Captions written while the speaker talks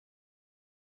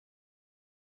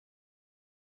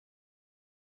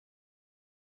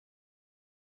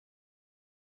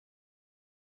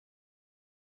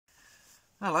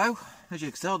Hello, as you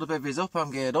can tell the bivvy's up,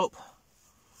 I'm geared up,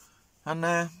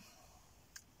 and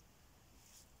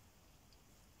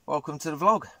welcome to the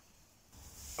vlog.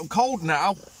 I'm cold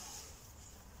now,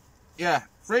 yeah,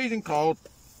 freezing cold.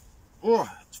 Oh,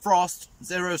 it's frost,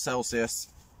 0 Celsius.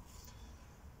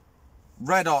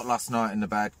 Red hot last night in the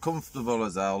bed, comfortable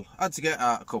as hell. Had to get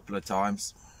out a couple of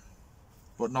times,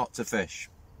 but not to fish.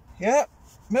 Yeah,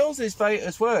 Mills's bait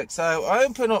has worked, so I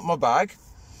open up my bag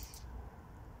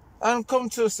and come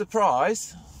to a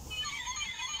surprise.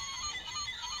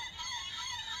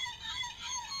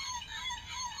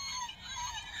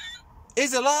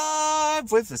 He's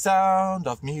alive with the sound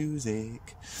of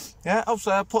music. Yeah,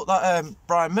 obviously I put that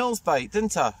Brian Mills bait,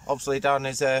 didn't I? Obviously down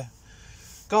his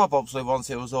gob, obviously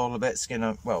once it was all a bit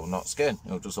skin, well not skin,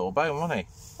 it was just all bone, wasn't he?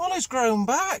 Well, he's grown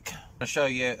back. I'll show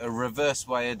you a reverse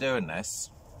way of doing this.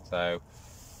 So,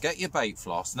 get your bait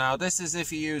floss. Now this is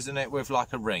if you're using it with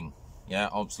like a ring. Yeah,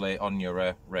 obviously on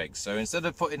your rig. So instead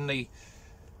of putting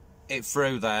it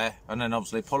through there and then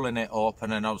obviously pulling it up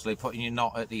and then obviously putting your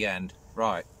knot at the end,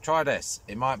 right, try this.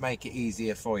 It might make it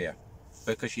easier for you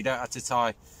because you don't have to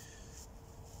tie,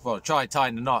 well, try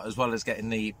tying the knot as well as getting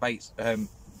the bait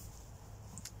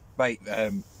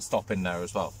stop in there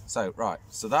as well. So right,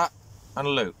 so that and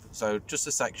a loop. So just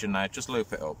a section there, just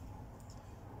loop it up.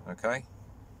 Okay,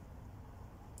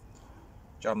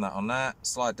 jam that on there,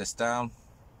 slide this down.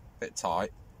 Bit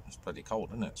tight. It's bloody cold,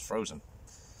 isn't it? It's frozen.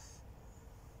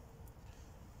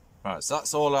 Right, so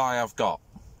that's all I have got.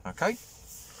 Okay.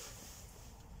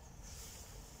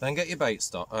 Then get your bait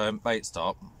stop.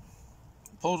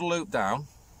 Pull the loop down.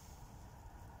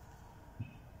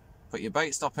 Put your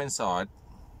bait stop inside,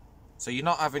 so you're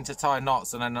not having to tie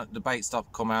knots and then the bait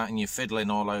stop come out and you're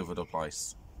fiddling all over the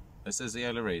place. This is the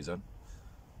only reason.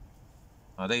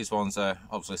 Now these ones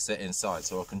obviously sit inside,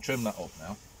 so I can trim that up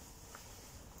now.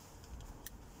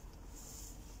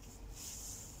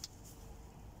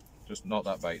 Just knock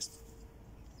that bait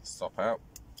stop out.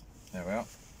 There we are.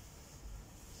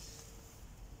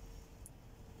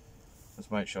 Just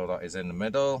make sure that is in the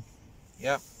middle.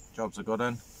 Yep, job's a good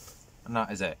one. And that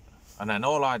is it. And then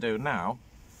all I do now,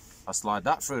 I slide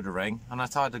that through the ring and I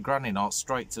tie the granny knot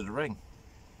straight to the ring.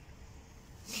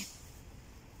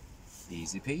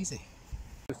 Easy peasy.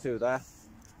 Those two there.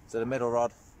 So the middle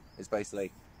rod is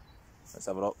basically, let's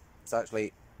have a look. It's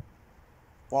actually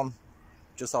one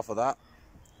just off of that.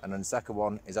 And then the second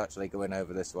one is actually going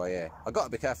over this way here. I've got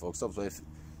to be careful because obviously if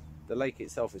the lake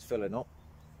itself is filling up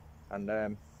and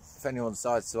if anyone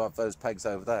decides to have those pegs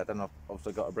over there, then I've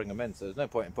obviously got to bring them in. So there's no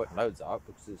point in putting loads out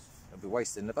because it'll be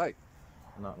wasting the bait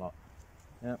and that lot.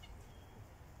 Yeah.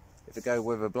 If I go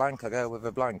with a blank, I go with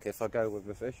a blank. If I go with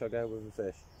a fish, I go with a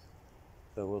fish.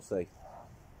 So we'll see.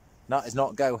 That is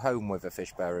not go home with a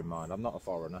fish, bear in mind. I'm not a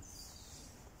foreigner.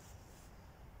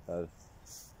 So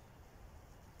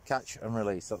catch and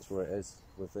release, that's where it is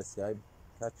with this game.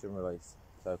 Catch and release.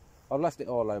 So I've left it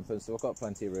all open, so I've got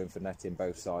plenty of room for netting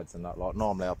both sides and that lot.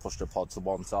 Normally I'll push the pod to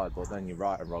one side, but then your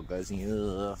right rod goes and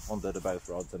you under the both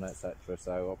rods and etc.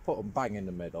 So I'll put them bang in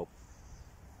the middle,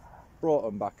 brought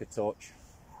them back a touch,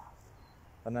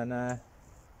 and then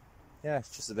yeah,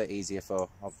 it's just a bit easier for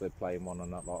obviously playing one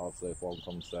on that lot. Obviously if one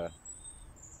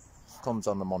comes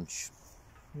on the munch.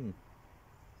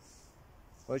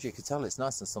 Well, as you can tell, it's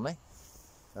nice and sunny.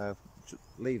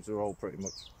 Leaves are all pretty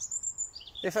much,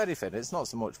 if anything, it's not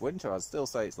so much winter. I'd still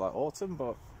say it's like autumn,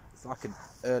 but it's like an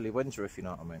early winter, if you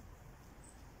know what I mean.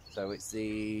 So it's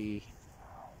the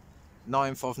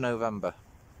 9th of November,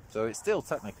 so it's still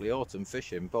technically autumn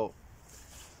fishing, but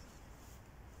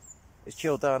it's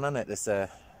chilled down, isn't it, this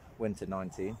winter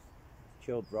 19.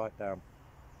 Chilled right down.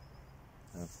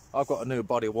 I've got a new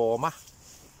body warmer.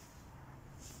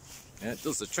 Yeah, it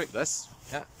does the trick, this.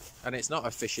 Yeah, and it's not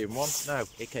a fishing one. No,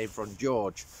 it came from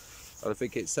George. I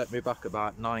think it set me back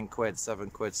about 9 quid, 7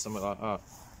 quid, something like that.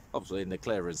 Obviously in the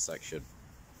clearance section,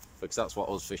 because that's what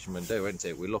us fishermen do, isn't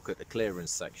it? We look at the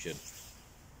clearance section.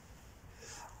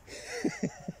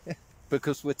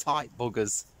 Because we're tight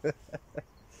buggers.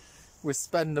 We're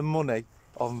spending money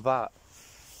on that,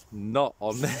 not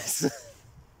on this.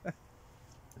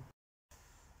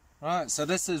 Right, so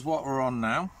this is what we're on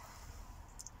now.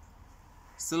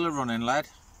 Still a running lead,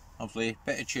 obviously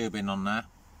bit of tubing on there,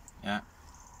 yeah,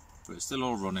 but it's still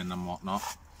all running and whatnot.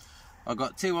 I've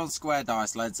got 2 on square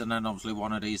dice leads and then obviously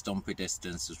one of these dumpy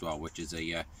distance as well, which is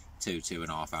a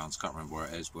 2.5 ounce, can't remember where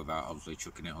it is without obviously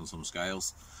chucking it on some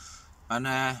scales. And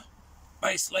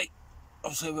basically,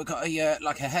 obviously we've got a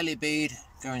like a heli bead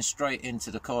going straight into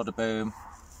the Corda boom,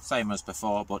 same as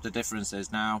before, but the difference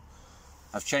is now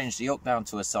I've changed the hook down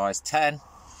to a size 10,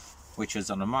 which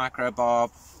is on a micro bob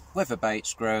with a bait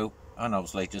screw, and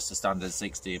obviously just a standard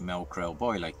 16mm krill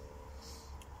boilie.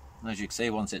 And as you can see,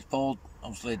 once it's pulled,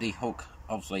 obviously the hook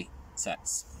obviously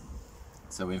sets.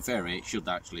 So in theory it should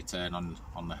actually turn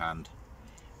on the hand.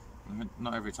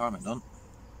 Not every time it done.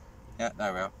 Yeah,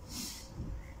 there we are.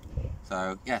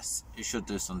 So yes, it should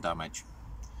do some damage.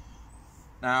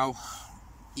 Now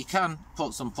you can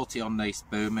put some putty on this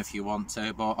boom if you want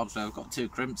to, but obviously I've got 2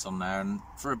 crimps on there, and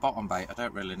for a bottom bait I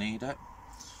don't really need it.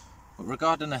 But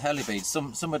regarding the heli beads,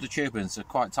 some of the tubings are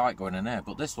quite tight going in there,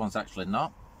 but this one's actually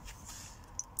not.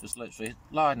 Just literally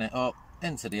line it up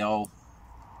into the hole,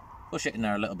 push it in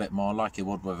there a little bit more like you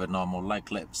would with a normal leg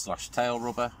clip / tail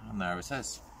rubber, and there it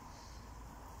is.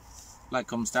 Leg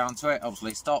comes down to it,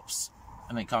 obviously stops,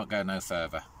 and it can't go no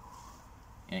further.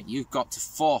 Yeah, you've got to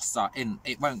force that in.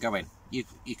 It won't go in. You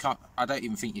can't. I don't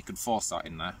even think you could force that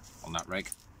in there on that rig.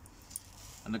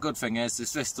 And the good thing is,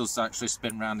 this does actually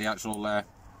spin around the actual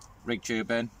rig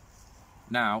tubing.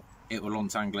 Now it will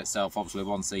untangle itself, obviously,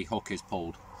 once the hook is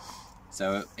pulled.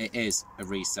 So it is a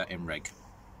resetting rig,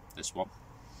 this one.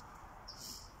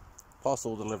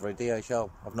 Parcel delivery, DHL.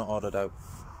 I've not ordered out.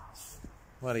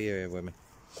 What are you here with me?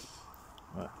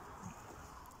 Right.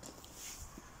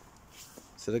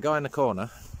 So the guy in the corner,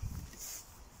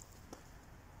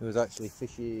 who was actually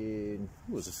fishing,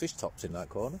 there was a fish tops in that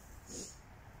corner.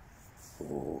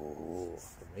 Oh,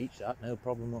 I can reach that, no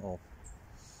problem at all.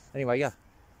 Anyway, yeah,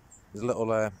 there's a little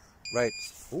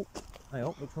rapes. Oh, hang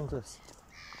on, which one's this?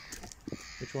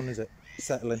 Which one is it?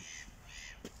 Settling.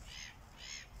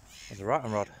 There's a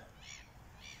rattan rod.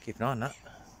 Keep an eye on that.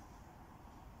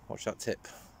 Watch that tip.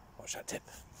 Watch that tip.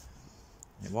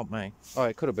 It wasn't me. Oh,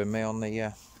 it could have been me on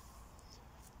the...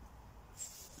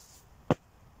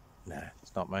 Nah,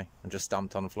 it's not me. I just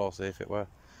stamped on the floor, see if it were.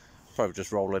 Probably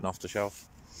just rolling off the shelf.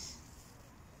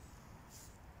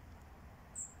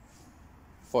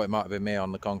 Thought it might have been me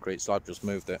on the concrete slab, just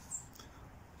moved it.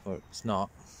 But it's not.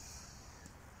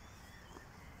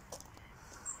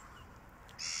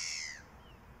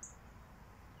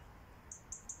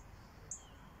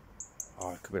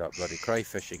 Oh, it could be that bloody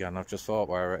crayfish again. I've just thought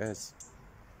where it is.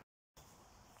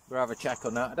 We'll have a check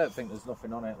on that. I don't think there's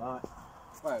nothing on it, like.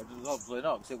 Well, there's obviously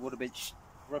not, because it would have been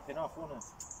ripping off, wouldn't it?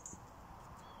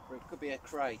 Or it could be a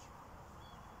cray.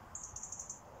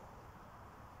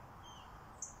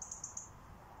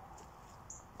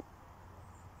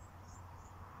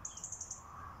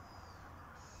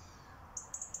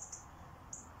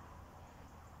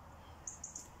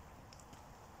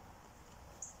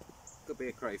 Could be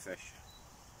a crayfish.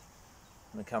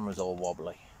 And the camera's all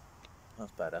wobbly.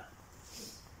 That's better.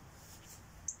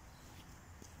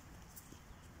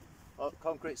 Oh,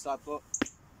 concrete slab foot.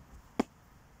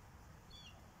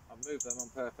 I've moved them on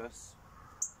purpose.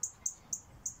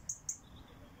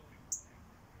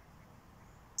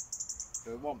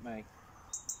 So it won't me.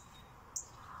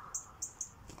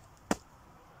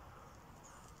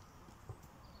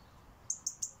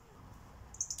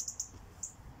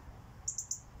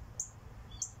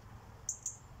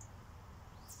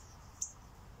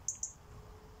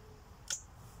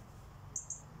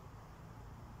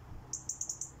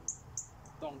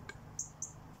 Donk.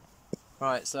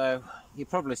 Right, so you've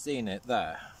probably seen it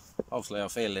there. Obviously I'm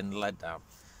feeling the lead down.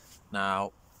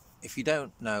 Now, if you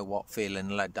don't know what feeling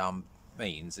the lead down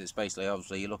means, it's basically,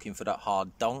 obviously, you're looking for that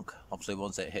hard donk, obviously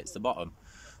once it hits the bottom.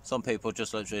 Some people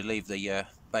just literally leave the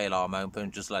bail arm open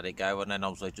and just let it go, and then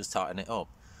obviously just tighten it up.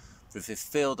 But if you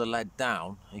feel the lead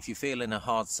down, if you're feeling a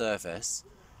hard surface,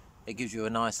 it gives you a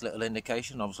nice little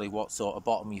indication, obviously, what sort of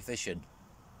bottom you're fishing.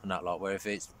 And that lot, where if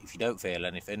you don't feel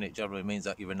anything, it generally means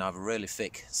that you're in either really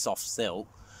thick, soft silt,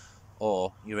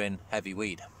 or you're in heavy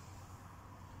weed.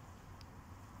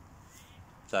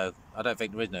 So I don't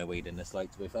think there is no weed in this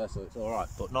lake, to be fair, so it's alright.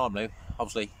 But normally,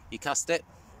 obviously, you cast it,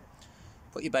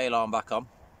 put your bail arm back on,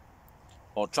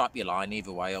 or trap your line,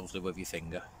 either way, obviously with your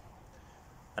finger.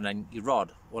 And then your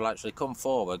rod will actually come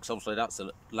forward, because obviously that's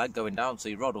the leg going down, so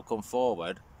your rod will come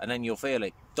forward, and then you'll feel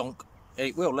it donk.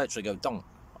 It will literally go donk,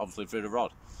 obviously through the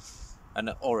rod.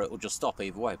 Or it will just stop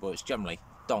either way, but it's generally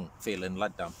donk, feeling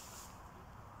lead down.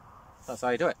 That's how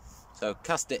you do it. So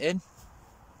cast it in,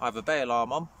 either bail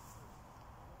arm on.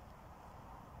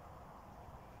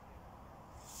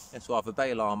 Yes, we'll have a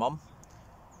bail arm on,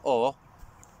 or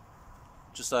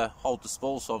just hold the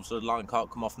spool so obviously the line can't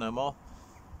come off no more.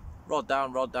 Rod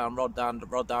down, rod down, rod down,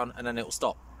 rod down, and then it'll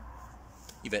stop.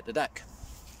 You've hit the deck.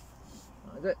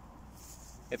 That's it.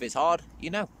 If it's hard, you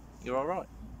know, you're alright.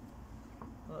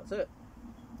 That's it.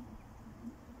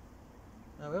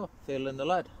 There we are, feeling the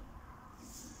lead.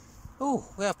 Oh,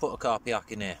 we have put a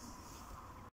carpiac in here.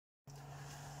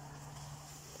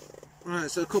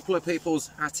 Right, so a couple of people's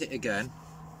at it again.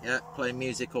 Yeah, playing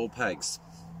musical pegs.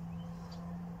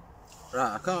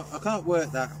 Right, I can't work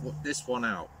this one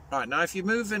out. Right, now if you're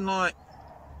moving like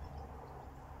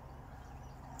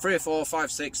 3 or 4,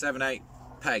 5, 6, 7, 8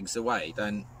 pegs away,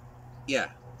 then yeah,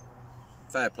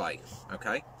 fair play,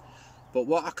 okay? But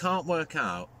what I can't work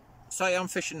out, say I'm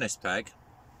fishing this peg,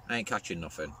 I ain't catching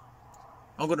nothing.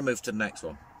 I'm going to move to the next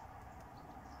one.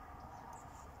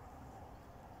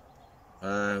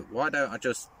 Why don't I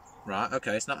just... Right,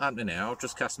 okay, it's not happening now. I'll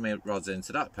just cast my rods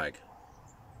into that peg.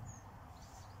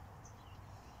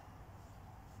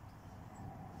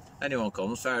 Anyone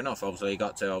comes, fair enough. Obviously, you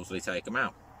got to take them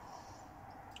out.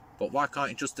 But why can't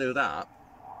you just do that?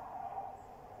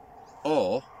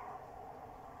 Or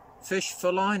fish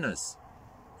for liners.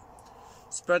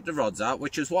 Spread the rods out,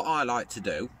 which is what I like to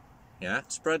do. Yeah,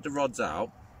 spread the rods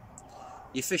out.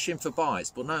 You're fishing for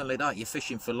bites, but not only that, you're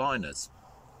fishing for liners.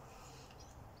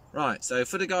 Right, so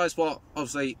for the guys what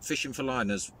obviously fishing for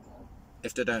liners,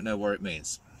 if they don't know what it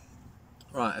means.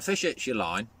 Right, a fish hits your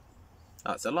line,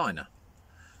 that's a liner.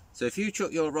 So if you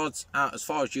chuck your rods out as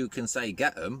far as you can say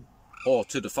get them, or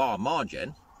to the far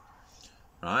margin,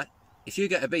 right, if you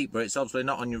get a beat but it's obviously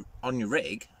not on your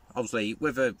rig, obviously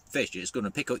with a fish it's going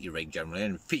to pick up your rig generally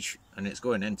and fish, and it's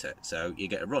going into it, so you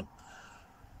get a run.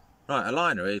 Right, a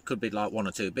liner, it could be like 1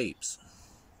 or 2 beeps.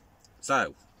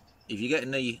 So if you're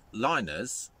getting the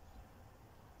liners,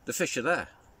 the fish are there.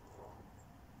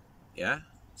 Yeah,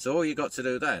 so all you got to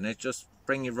do then is just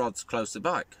bring your rods closer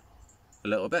back a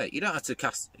little bit. You don't have to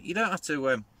cast, you don't have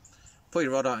to pull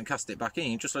your rod out and cast it back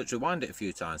in. You just literally wind it a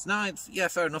few times. Now, yeah,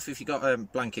 fair enough, if you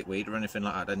got blanket weed or anything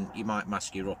like that, then you might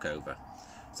mask your hook over,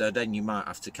 so then you might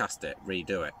have to cast it,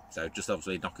 redo it. So just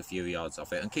obviously knock a few yards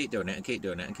off it and keep doing it and keep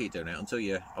doing it and keep doing it until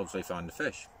you obviously find the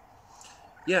fish.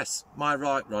 Yes, my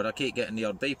right rod, I keep getting the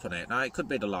odd beep on it. Now, it could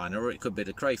be the liner or it could be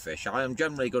the crayfish. I am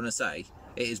generally going to say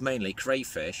it is mainly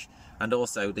crayfish, and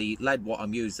also the lead what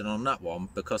I'm using on that one,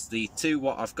 because the 2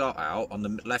 what I've got out on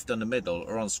the left and the middle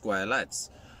are on square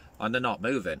leads, and they're not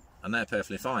moving, and they're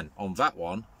perfectly fine. On that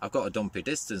one, I've got a dumpy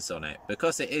distance on it.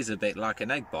 Because it is a bit like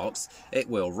an egg box, it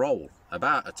will roll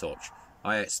about a touch.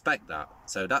 I expect that,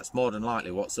 so that's more than likely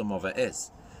what some of it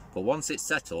is. But once it's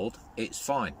settled, it's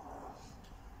fine.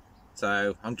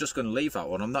 So I'm just going to leave that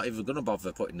one. I'm not even going to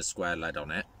bother putting the square lead on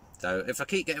it. So if I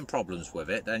keep getting problems with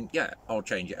it, then yeah, I'll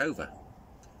change it over.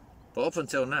 But up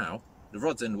until now, the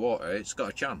rod's in the water, it's got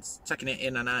a chance. Taking it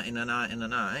in and out, in and out, in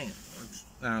and out,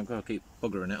 now I've got to keep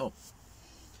buggering it up.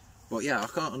 But yeah, I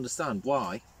can't understand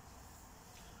why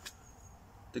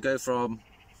they go from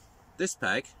this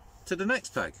peg to the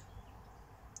next peg.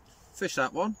 Fish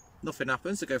that one, nothing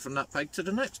happens, they go from that peg to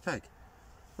the next peg.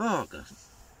 Oh God.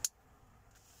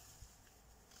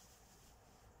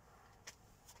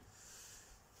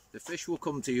 The fish will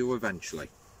come to you eventually.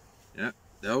 Yeah,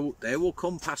 they will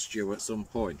come past you at some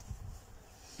point.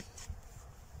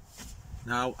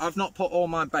 Now, I've not put all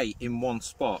my bait in one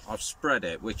spot. I've spread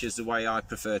it, which is the way I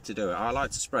prefer to do it. I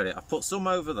like to spread it. I've put some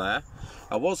over there.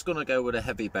 I was going to go with a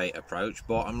heavy bait approach,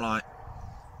 but I'm like,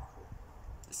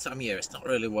 this time of year, it's not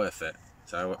really worth it.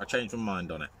 So I changed my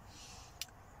mind on it.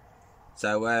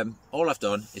 So all I've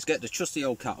done is get the trusty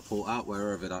old catapult out,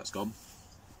 wherever that's gone.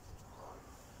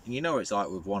 And you know what it's like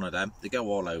with one of them, they go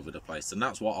all over the place, and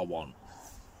that's what I want.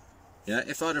 Yeah,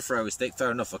 if I had a throw stick, fair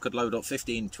enough, I could load up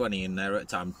 15, 20 in there at a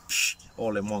time,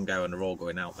 all in one go, and they're all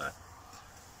going out there.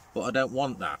 But I don't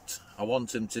want that. I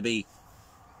want them to be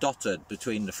dotted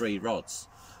between the 3 rods.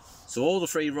 So all the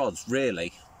 3 rods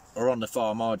really are on the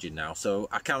far margin now, so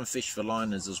I can fish for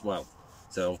liners as well.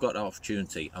 So I've got the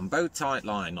opportunity. I'm bow tight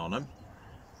line on them,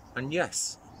 and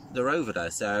yes, they're over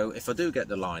there. So if I do get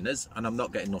the liners and I'm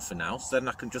not getting nothing else, then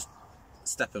I can just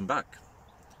step them back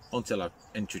until I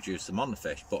introduce them on the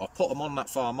fish. But I put them on that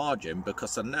far margin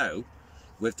because I know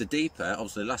with the deeper,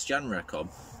 obviously last January I come,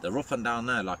 they're up and down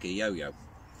there like a yo-yo.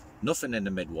 Nothing in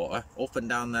the mid-water, up and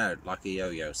down there like a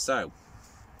yo-yo. So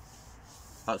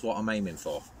that's what I'm aiming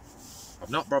for. I've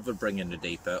not bothered bringing the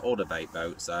deeper or the bait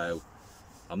boat, so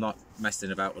I'm not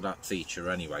messing about with that feature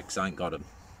anyway, because I ain't got them.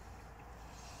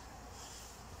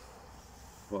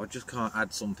 But I just can't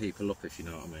add some people up, if you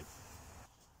know what I mean.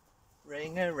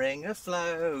 Ring a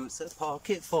floats, a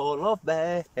pocket full of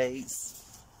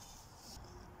baits.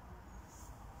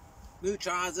 New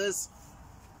trousers.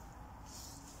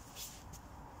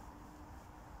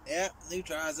 Yeah, new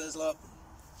trousers, look.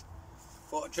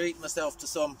 Thought I'd treat myself to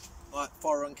some like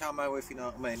foreign camo, if you know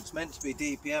what I mean. It's meant to be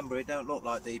DPM, but it don't look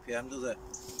like DPM, does it?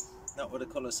 Not with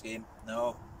the colour scheme,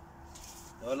 no.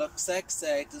 No, look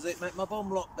sexy. Does it make my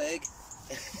bum look big?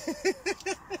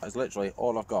 That's literally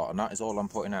all I've got, and that is all I'm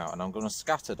putting out, and I'm going to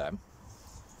scatter them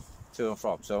to and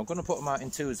from. So I'm going to put them out in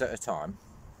 2s at a time,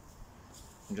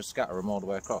 and just scatter them all the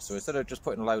way across. So instead of just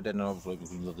putting a load in and obviously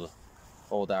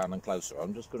all down and closer,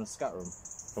 I'm just going to scatter them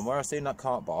from where I seen that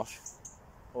carte Bosch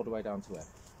all the way down to here.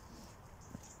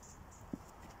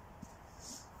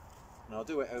 And I'll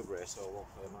do it over here so I won't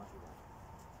play my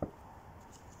way.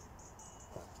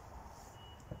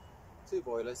 2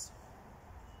 boilers.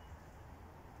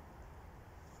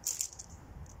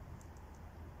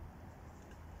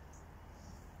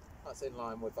 That's in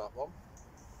line with that one.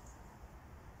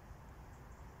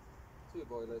 2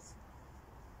 boilers.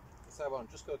 So on,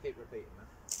 just got to keep repeating that.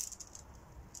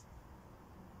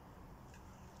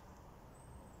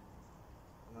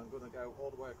 And I'm going to go all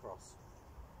the way across.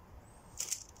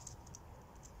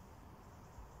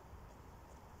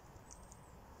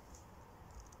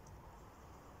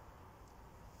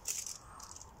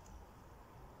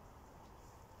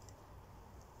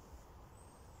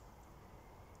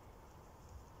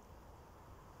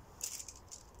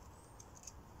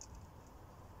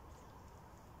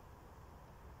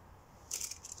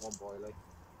 One boiler.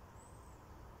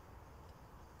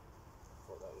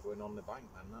 Thought that was going on the bank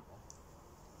then, that one.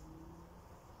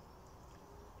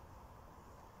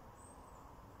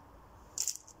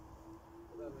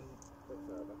 Put them in a bit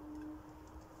further.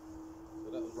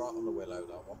 So that was right on the willow,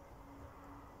 that one.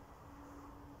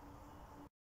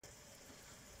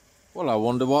 Well, I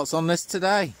wonder what's on this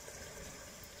today.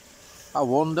 I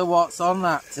wonder what's on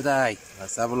that today.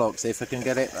 Let's have a look, see if I can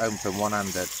get it open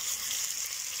one-handed.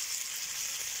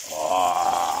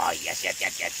 Oh, yes.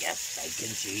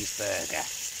 Bacon cheeseburger.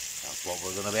 That's what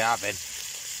we're going to be having.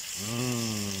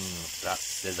 That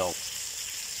sizzle.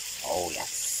 Oh,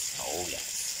 yes.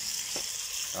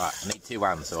 Right, I need 2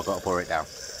 hands, so I've got to pour it down.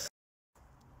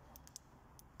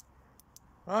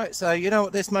 Right, so you know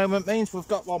what this moment means? We've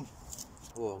got one.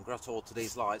 Oh, I'm going to alter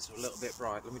these lights. They're a little bit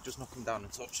bright. Let me just knock them down a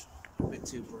touch. A bit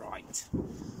too bright.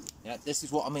 Yeah, this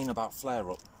is what I mean about flare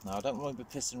up. Now, I don't want to be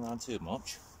pissing around too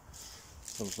much.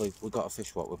 Obviously, we've got a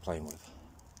fish what we're playing with.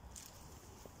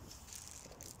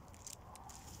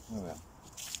 There we are.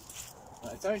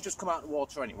 Right, it's only just come out of the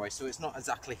water anyway, so it's not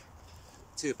exactly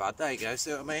too bad. There you go,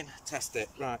 see what I mean? Test it,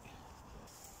 right.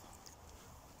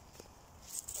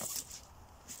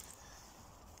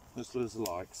 Let's lose the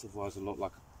lights, otherwise I look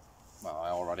like, well, I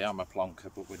already am a plonker,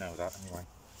 but we know that anyway.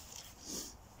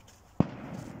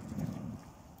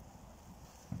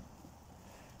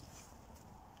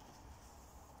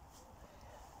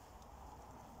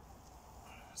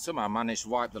 Somehow managed to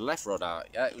wipe the left rod out.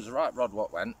 Yeah, it was the right rod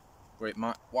what went, but it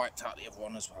might wiped out the other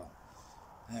one as well.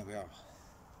 There we are.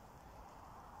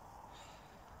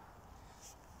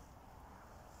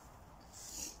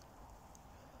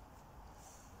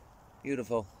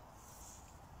 Beautiful.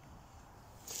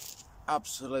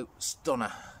 Absolute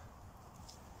stunner.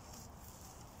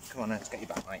 Come on, let's get you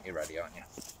back, mate. You're ready, aren't you?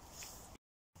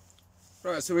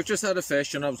 Right, so we've just had a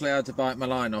fish and obviously I had to bite my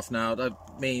line off now. That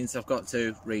means I've got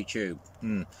to re-tube.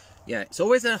 Yeah, it's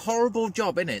always a horrible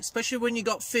job, isn't it? Especially when you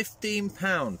got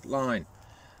 £15 line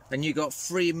and you got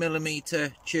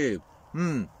 3mm tube.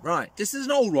 Right, this is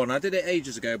an old one. I did it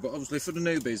ages ago, but obviously for the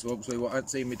newbies, obviously what hadn't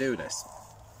seen me do this.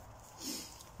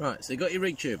 Right, so you got your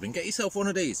rig tube and get yourself one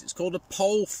of these. It's called a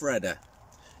pole threader.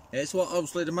 It's what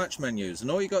obviously the matchmen use,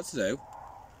 and all you got to do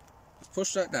is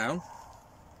push that down.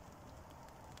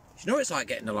 You know it's like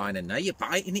getting the line in there. You're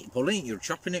biting it, you're pulling it, you're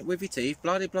chopping it with your teeth,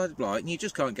 blah blah blah, and you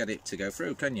just can't get it to go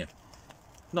through, can you?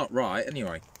 Not right,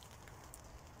 anyway.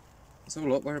 Let's have a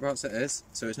look whereabouts it is.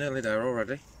 So it's nearly there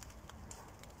already.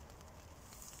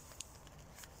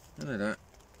 Nearly there.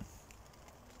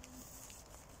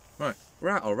 Right, we're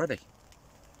out already.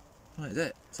 Right,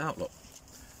 there, it's out, look.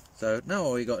 So now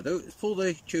all you got to do is pull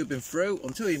the tubing through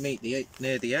until you meet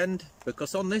near the end,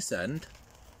 because on this end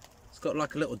it's got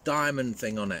like a little diamond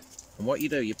thing on it, and what you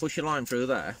do, you push your line through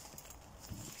there.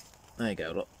 There you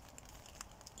go, look,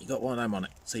 you got one of them on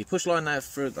it. So you push line there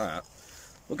through that.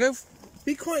 We'll go,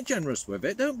 be quite generous with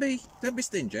it, don't be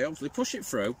stingy. Obviously push it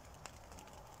through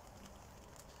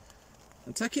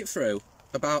and take it through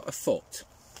about a foot.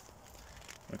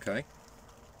 Okay,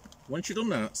 once you've done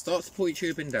that, start to pull your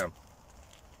tubing down.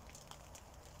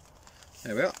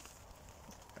 There we are.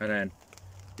 And then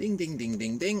ding ding ding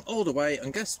ding ding all the way,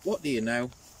 and guess what, do you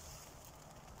know?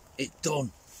 It's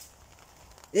done.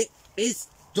 It is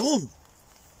done.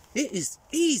 It is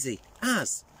easy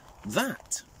as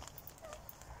that.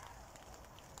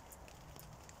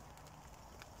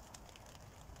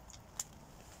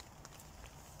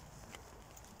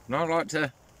 Now I'd like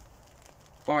to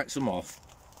bite some off,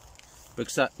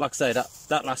 because that, like I say,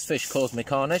 that last fish caused me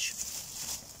carnage.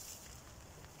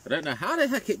 I don't know how the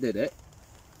heck it did it.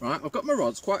 Right, I've got my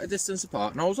rods quite a distance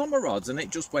apart, and I was on my rods and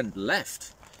it just went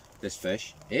left, this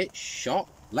fish. It shot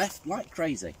left like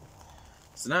crazy.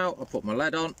 So now I'll put my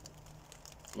lead on,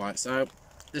 like so.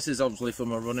 This is obviously for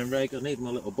my running rig. I need my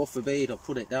little buffer bead. I'll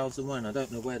put it down somewhere and I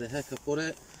don't know where the heck I put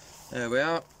it. There we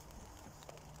are.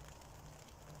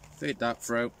 Feed that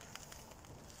through.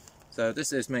 So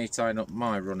this is me tying up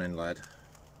my running lead.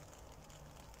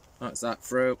 That's that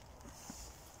through.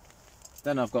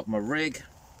 Then I've got my rig.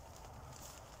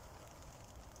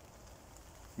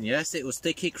 Yes, it was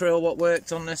sticky krill what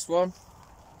worked on this one.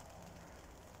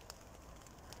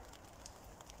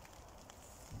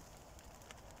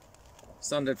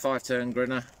 Standard 5-turn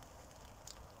grinner.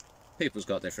 People's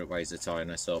got different ways of tying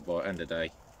this up, but at the end of the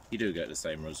day, you do get the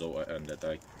same result at the end of the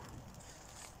day.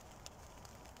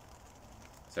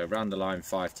 So round the line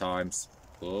 5 times.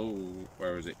 Oh,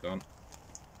 where has it gone?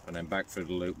 And then back through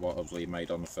the loop what obviously you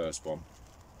made on the first one.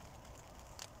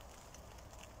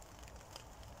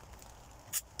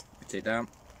 Put it down.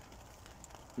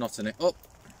 Knotting it up.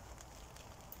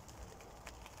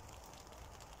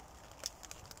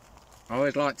 I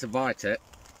always like to bite it,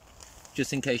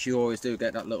 just in case you always do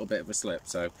get that little bit of a slip.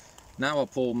 So now I'll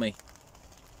pull my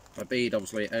bead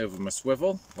obviously over my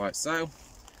swivel, like so.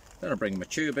 Then I bring my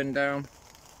tubing down,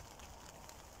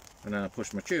 and then I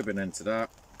push my tubing into that,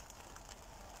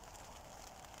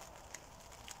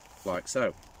 like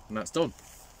so, and that's done.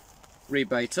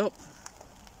 Rebait up.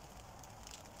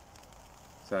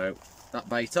 So that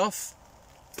bait off,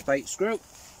 the bait screw.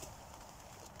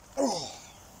 Oh,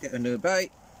 get a new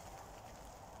bait.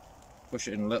 Push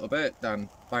it in a little bit, then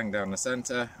bang down the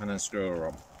centre and then screw her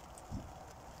on.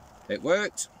 It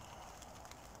worked.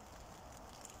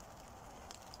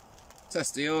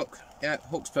 Test the hook. Yeah,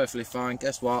 hook's perfectly fine.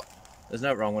 Guess what? There's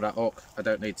no wrong with that hook. I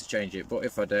don't need to change it, but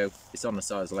if I do, it's on the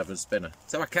size 11 spinner.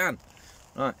 So I can.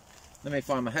 Right, let me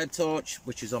find my head torch,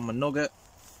 which is on my nugget.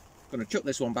 I'm going to chuck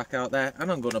this one back out there and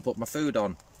I'm going to put my food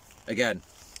on again.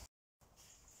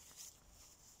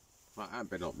 Right, I haven't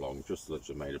been up long, just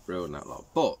literally made a brew and that lot.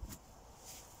 But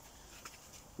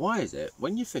why is it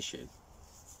when you're fishing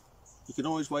you can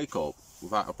always wake up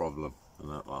without a problem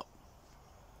and that lot,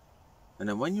 and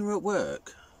then when you're at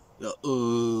work you're like,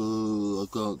 oh, I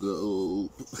can't get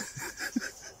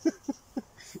up.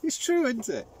 It's true, isn't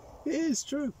it? It is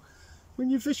true. When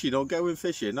you're fishing or going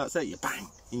fishing, that's it, you bang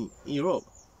and you're up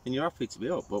and you're happy to be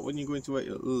up. But when you're going to work,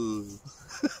 you're like,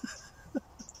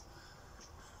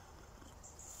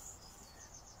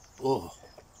 oh.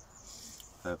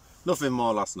 Nothing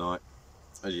more last night,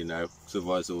 as you know, because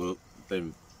otherwise it would have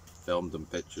been filmed and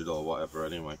pictured or whatever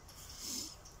anyway.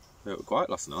 It was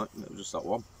quiet last night, it was just that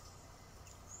one.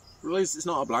 But at least it's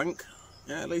not a blank.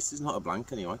 Yeah, at least it's not a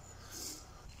blank anyway.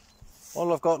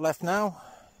 All I've got left now,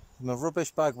 my rubbish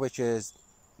bag, which is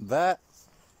there.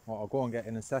 Well, I'll go and get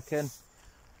in a second.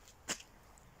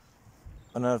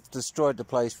 And I've destroyed the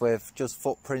place with just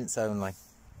footprints only.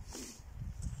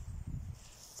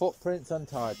 Footprints and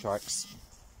tyre tracks.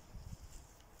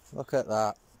 Look at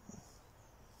that.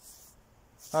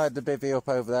 I had the bivvy up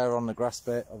over there on the grass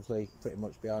bit, obviously pretty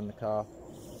much behind the car.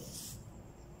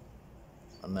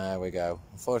 And there we go.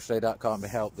 Unfortunately that can't be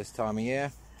helped this time of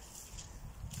year.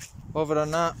 Other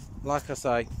than that, like I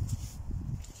say,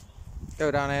 go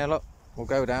down here, look, we'll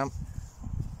go down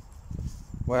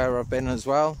where I've been as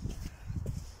well.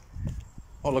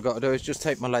 All I've got to do is just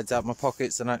take my leads out of my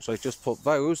pockets and actually just put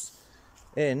those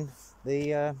in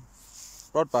the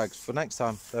rod bags for next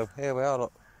time. So here we are,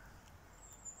 look.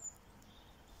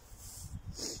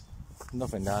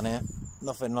 Nothing down here.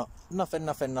 Nothing.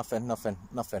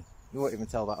 You won't even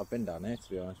tell that I've been down here, to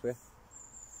be honest with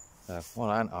you. So, well,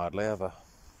 I ain't hardly ever.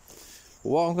 But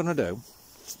what I'm going to do,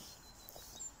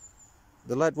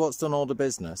 the lead what's done all the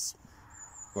business,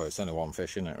 well, it's only one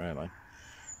fish, isn't it, really?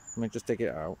 Let me just dig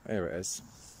it out. Here it is.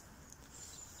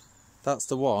 That's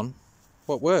the one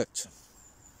what worked.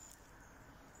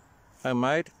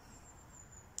 Homemade.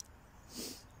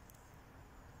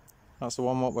 That's the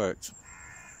one what worked.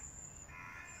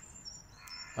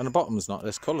 And the bottom's not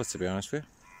this colour, to be honest with you.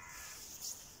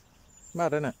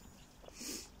 Mad, isn't it?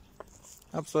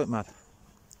 Absolute mad.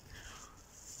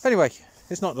 Anyway,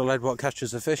 it's not the lead what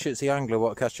catches the fish, it's the angler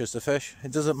what catches the fish.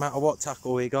 It doesn't matter what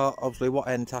tackle we got, obviously what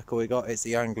end tackle we got, it's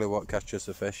the angler what catches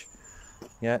the fish.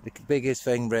 Yeah, the biggest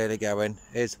thing really going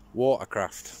is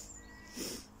watercraft.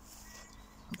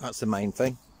 That's the main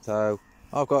thing. So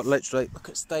I've got literally, look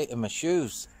at the state of my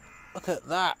shoes. Look at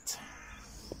that.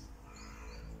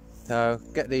 So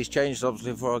get these changed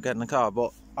obviously before I get in the car,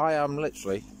 but I am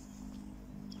literally,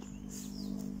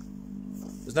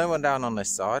 there's no one down on this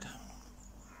side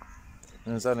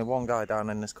and there's only one guy down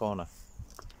in this corner.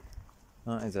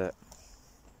 That is it.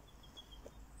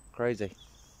 Crazy.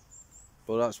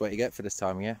 But that's what you get for this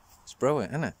time of year. It's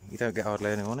brilliant, isn't it? You don't get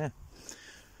hardly anyone here.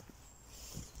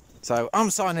 So I'm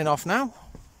signing off now.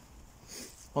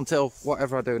 Until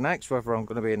whatever I do next, whether I'm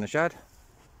going to be in the shed.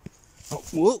 Oh,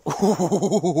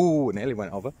 whoa, nearly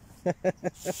went over.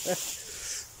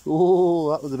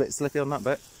 Oh, that was a bit slippy on that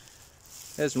bit.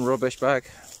 Here's some rubbish bag.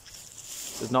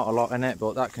 There's not a lot in it,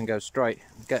 but that can go straight.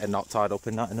 Get a knot tied up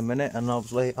in that in a minute, and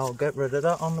obviously I'll get rid of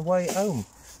that on the way home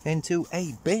into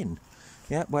a bin.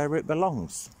 Yeah, where it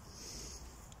belongs.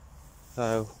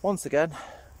 So once again,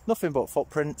 nothing but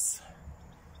footprints,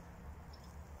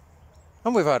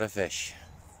 and we've had a fish.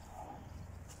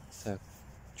 So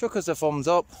chuck us a thumbs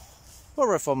up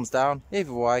or a thumbs down,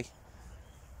 either way,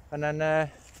 and then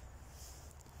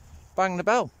bang the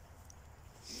bell.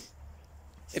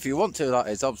 If you want to, that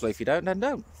is. Obviously if you don't, then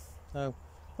don't. So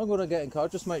I'm going to get in car,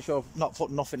 just make sure I've not put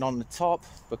nothing on the top,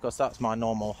 because that's my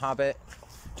normal habit.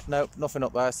 Nope, nothing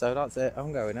up there, so that's it,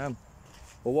 I'm going home.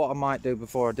 But what I might do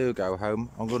before I do go home,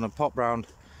 I'm going to pop round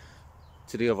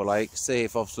to the other lake, see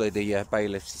if obviously the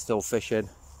bailiffs are still fishing,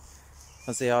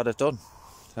 and see how they've done.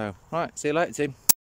 So, right, see you later, team.